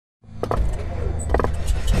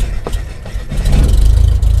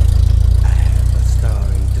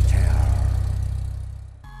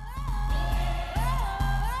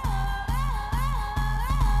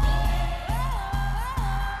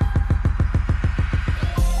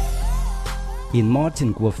In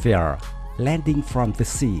modern warfare, landing from the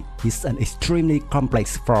sea is an extremely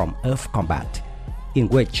complex form of combat, in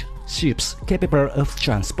which ships capable of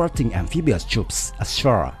transporting amphibious troops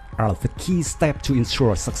ashore are the key step to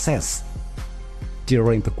ensure success.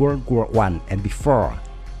 During the World War I and before,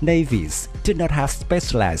 navies did not have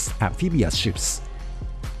specialized amphibious ships.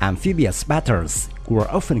 Amphibious battles were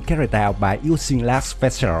often carried out by using large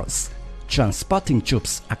vessels, transporting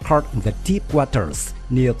troops across the deep waters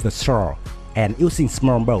near the shore, and using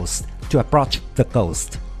small boats to approach the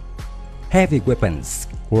coast. Heavy weapons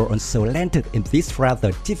were also landed in this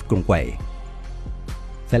rather difficult way.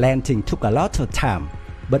 The landing took a lot of time,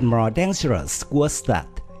 but more dangerous was that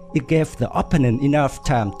it gave the opponent enough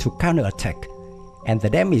time to counterattack, and the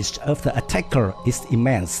damage of the attacker is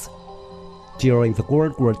immense. During the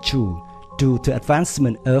World War II, due to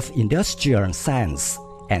advancement of industrial science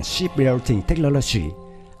and shipbuilding technology,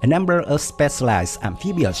 a number of specialized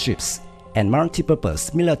amphibious ships and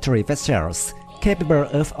multipurpose military vessels capable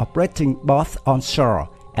of operating both on shore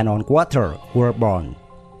and on water were born.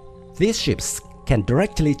 These ships can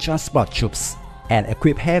directly transport troops and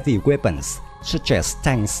equip heavy weapons such as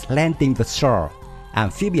tanks landing the shore.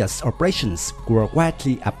 Amphibious operations were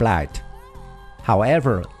widely applied.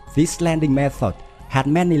 However, this landing method had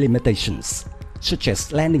many limitations, such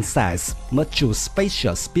as landing sites must choose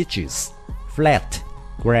spacious beaches. Flat,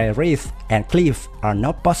 where reef and cliff are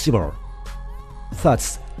not possible.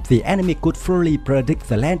 Thus, the enemy could fully predict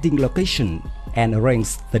the landing location and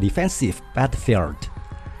arrange the defensive battlefield.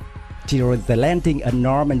 During the landing at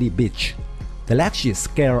Normandy Beach, the largest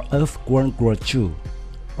scale of World War II,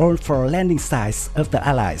 all four landing sites of the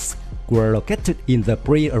Allies were located in the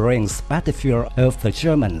pre-arranged battlefield of the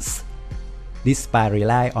Germans. Despite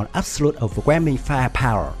relying on absolute overwhelming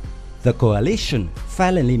firepower, the coalition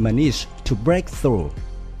finally managed to break through.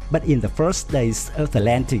 But in the first days of the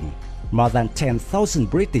landing, more than 10,000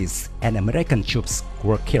 British and American troops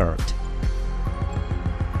were killed.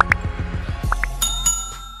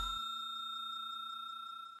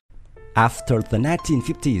 After the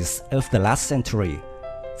 1950s of the last century,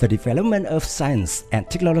 the development of science and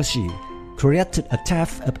technology created a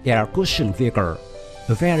type of air cushion vehicle,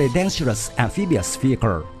 a very dangerous amphibious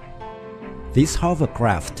vehicle. This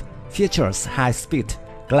hovercraft features high speed,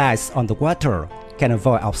 glides on the water, can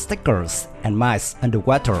avoid obstacles and mines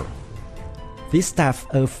underwater. This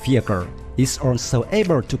type of vehicle is also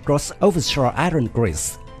able to cross overshore iron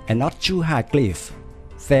grids and not too high cliff,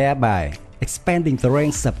 thereby expanding the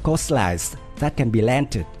range of coastlines that can be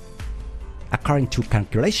landed. According to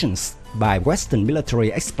calculations by Western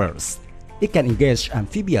military experts, it can engage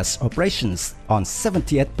amphibious operations on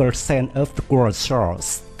 78% of the world's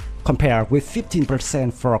shores, compared with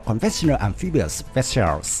 15% for conventional amphibious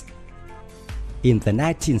vessels. In the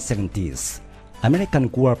 1970s, American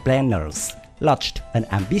war planners launched an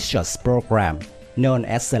ambitious program known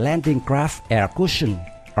as the Landing Craft Air Cushion,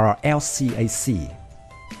 or LCAC.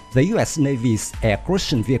 The US Navy's air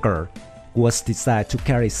cushion vehicle was designed to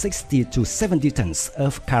carry 60 to 70 tons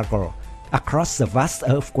of cargo across the vast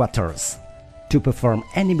of waters to perform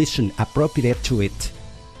any mission appropriate to it.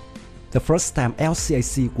 The first time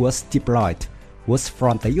LCAC was deployed was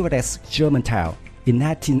from the USS Germantown in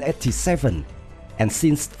 1987, and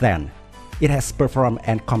since then, it has performed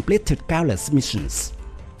and completed countless missions.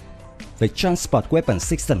 The transport weapon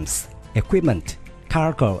systems, equipment,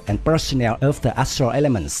 cargo and personnel of the ashore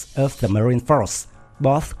elements of the Marine Force,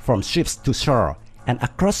 both from ships to shore and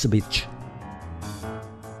across the beach.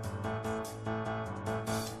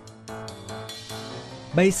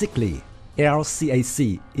 Basically,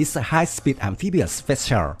 LCAC is a high-speed amphibious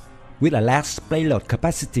vessel with a large payload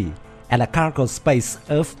capacity and a cargo space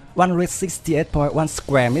of 168.1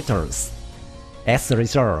 square meters. As a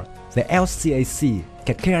result, the LCAC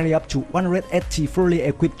can carry up to 180 fully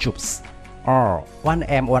equipped troops, or 1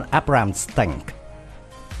 M1 Abrams tank.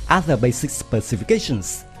 Other basic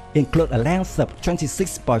specifications include a length of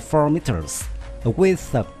 26.4 meters, a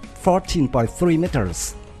width of 14.3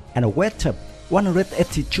 meters, and a weight of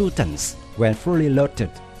 182 tons when fully loaded.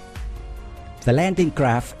 The landing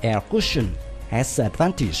craft air cushion has the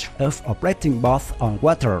advantage of operating both on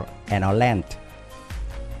water and on land.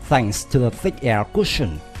 Thanks to the thick air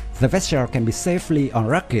cushion, the vessel can be safely on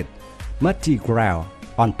rugged, muddy ground,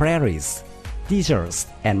 on prairies, deserts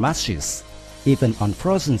and marshes, even on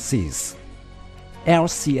frozen seas.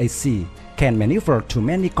 LCAC can maneuver to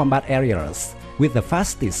many combat areas with the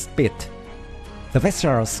fastest speed. The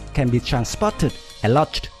vessels can be transported and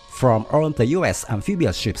launched from all the US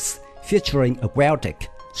amphibious ships featuring a well deck,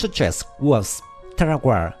 such as Wasp,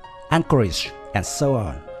 Tarawa, Anchorage, and so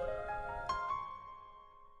on.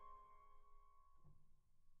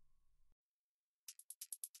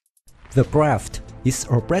 The craft is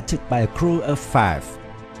operated by a crew of 5.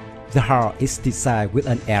 The hull is designed with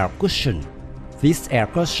an air cushion. This air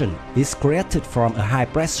cushion is created from a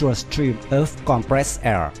high-pressure stream of compressed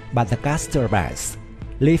air by the gas turbines,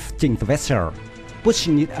 lifting the vessel,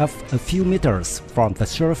 pushing it up a few meters from the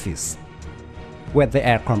surface. When the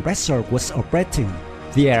air compressor was operating,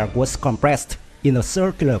 the air was compressed in a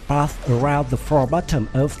circular path around the floor bottom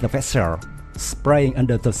of the vessel, spraying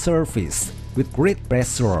under the surface with great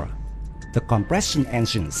pressure. The compression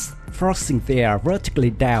engines, forcing the air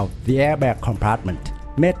vertically down the airbag compartment,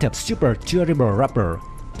 made of super durable rubber,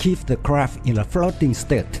 keep the craft in a floating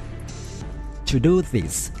state. To do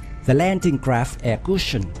this, the landing craft air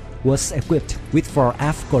cushion was equipped with 4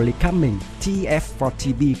 aft-coldly coming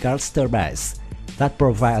TF40B gas turbines that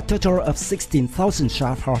provide a total of 16,000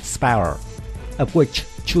 shaft horsepower, of which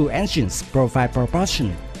 2 engines provide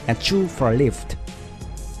propulsion and 2 for lift.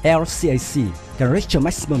 LCAC can reach a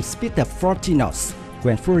maximum speed of 40 knots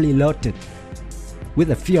when fully loaded. With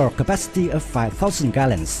a fuel capacity of 5,000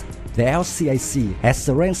 gallons, the LCAC has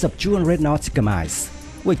a range of 200 nautical miles,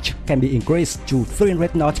 which can be increased to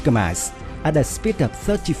 300 nautical miles at a speed of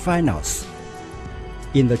 35 knots.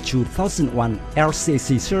 In the 2001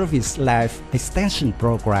 LCAC Service Life Extension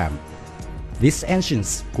Program, these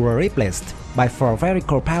engines were replaced by 4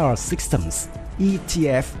 Vehicle Power Systems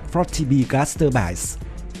ETF40B gas turbines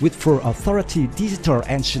with full authority digital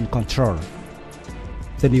engine control.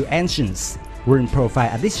 The new engines will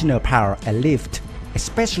provide additional power and lift,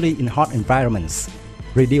 especially in hot environments,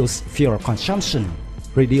 reduce fuel consumption,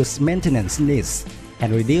 reduce maintenance needs,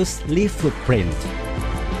 and reduce leaf footprint.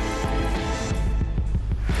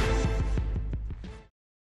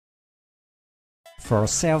 For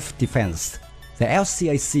self-defense, the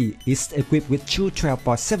LCAC is equipped with 2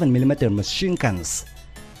 12.7mm machine guns,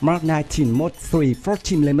 Mark 19 Mod 3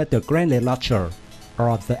 40mm grenade launcher,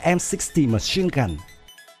 or the M60 machine gun.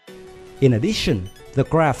 In addition, the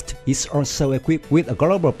craft is also equipped with a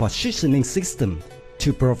global positioning system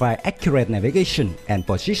to provide accurate navigation and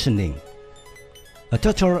positioning. A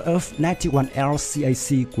total of 91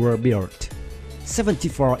 LCAC were built,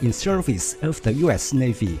 74 in service of the US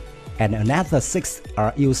Navy, and another 6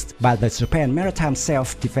 are used by the Japan Maritime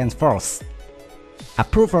Self-Defense Force.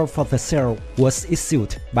 Approval for the sale was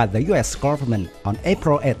issued by the US government on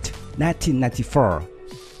April 8, 1994.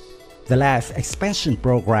 The Life Expansion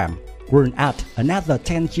Program will add another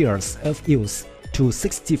 10 years of use to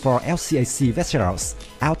 64 LCAC vessels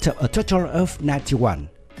out of a total of 91.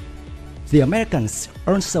 The Americans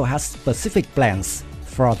also have specific plans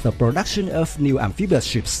for the production of new amphibious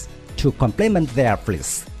ships to complement their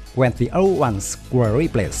fleets when the old ones were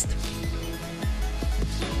replaced.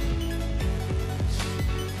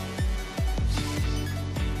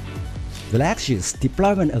 The largest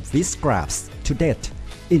deployment of these crafts to date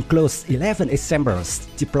includes 11 assemblers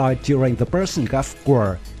deployed during the Persian Gulf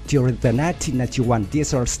War during the 1991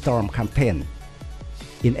 Desert Storm campaign.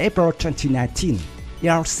 In April 2019,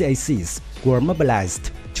 LCACs were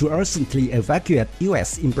mobilized to urgently evacuate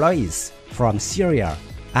US employees from Syria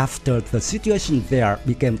after the situation there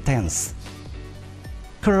became tense.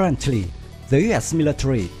 Currently, the US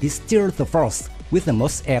military is still the force with the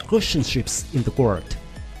most air cushion ships in the world.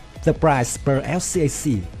 The price per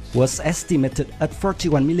LCAC was estimated at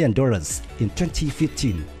 $41 million in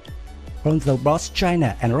 2015. Although both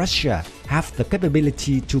China and Russia have the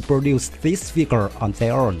capability to produce this vehicle on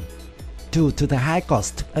their own, due to the high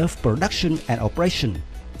cost of production and operation,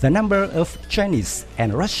 the number of Chinese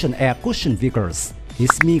and Russian air cushion vehicles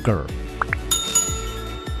is meager.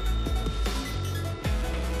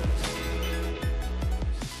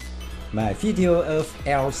 My video of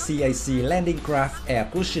LCAC landing craft air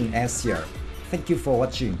cushion ends here. Thank you for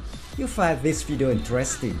watching. If you find this video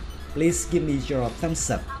interesting, please give me your thumbs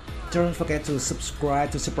up. Don't forget to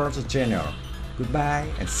subscribe to support the channel. Goodbye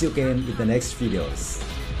and see you again in the next videos.